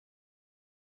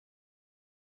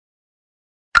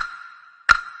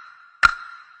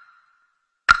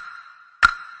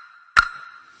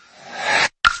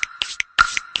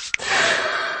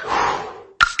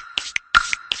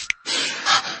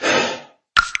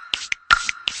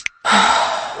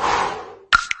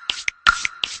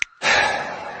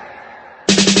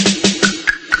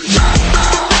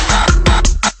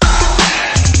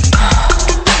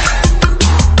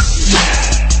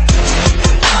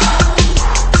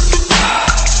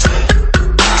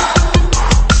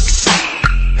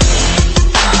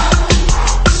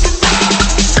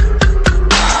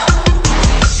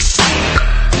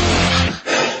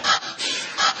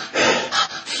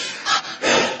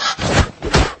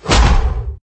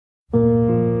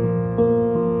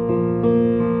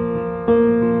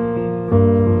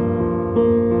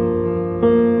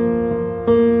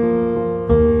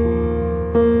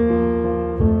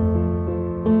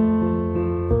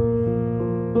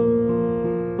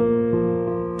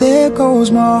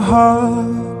goes my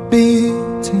heart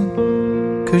beating,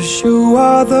 'cause you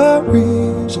are the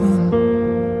reason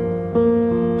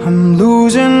I'm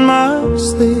losing my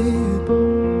sleep.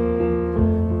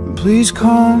 Please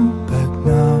come back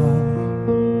now.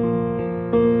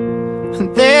 And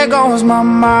there goes my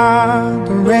mind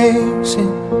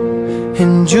racing,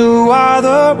 and you are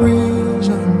the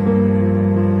reason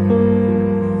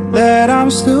that I'm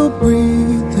still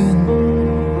breathing.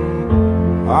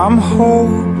 I'm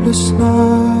hopeless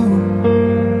now.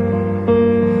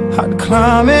 I'd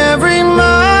climb every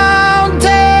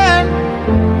mountain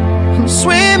and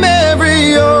swim every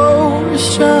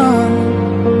ocean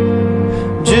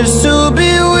just to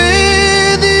be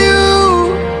with you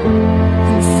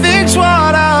and fix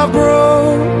what I've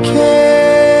broken.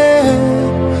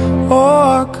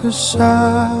 Oh, 'cause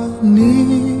I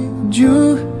need you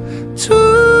to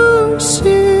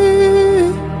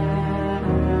see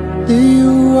that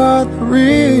you are the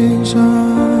reason.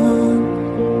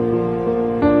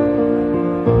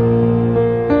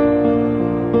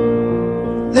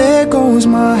 There goes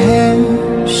my head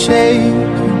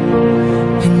shaking,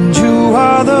 and you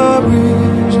are the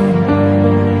reason.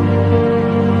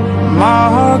 My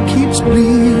heart keeps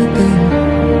bleeding,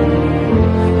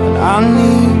 and I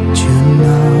need you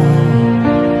now.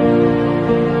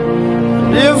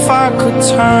 And if I could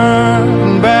turn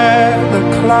back the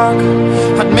clock,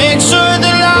 I'd make sure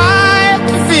the light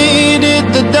defeated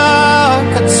the dark.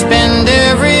 I'd spend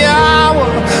every hour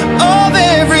of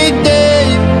every day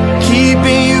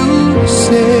keeping you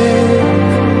safe,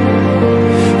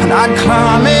 and I'd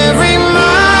climb every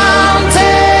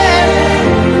mountain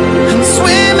and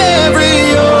swim every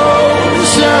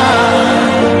ocean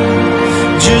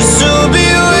just to be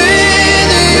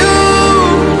with you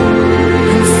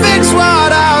and fix what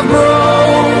I've broken.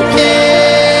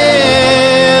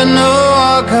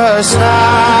 Oh, 'cause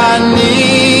I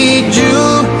need you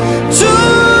to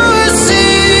see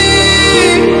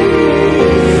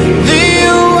that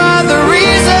you are the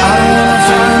reason.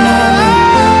 I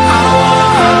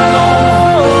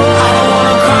don't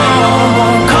wanna cry no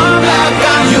more. Come back,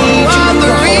 I need you are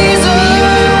the reason.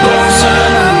 Closer,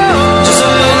 just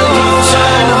a little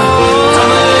closer.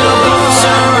 Come a little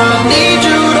closer. I need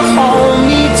you to hold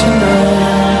me tonight.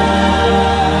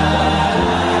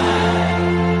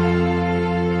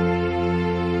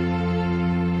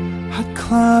 I'd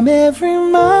climb every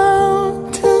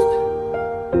mountain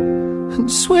and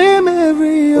swim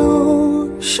every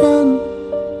ocean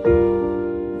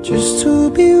just to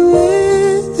be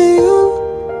with you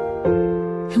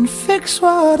and fix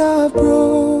what I've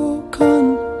broken.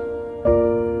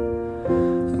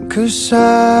 'Cause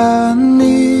I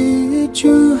need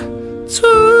you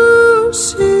to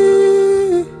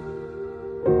see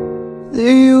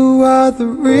that you are the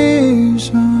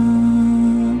reason.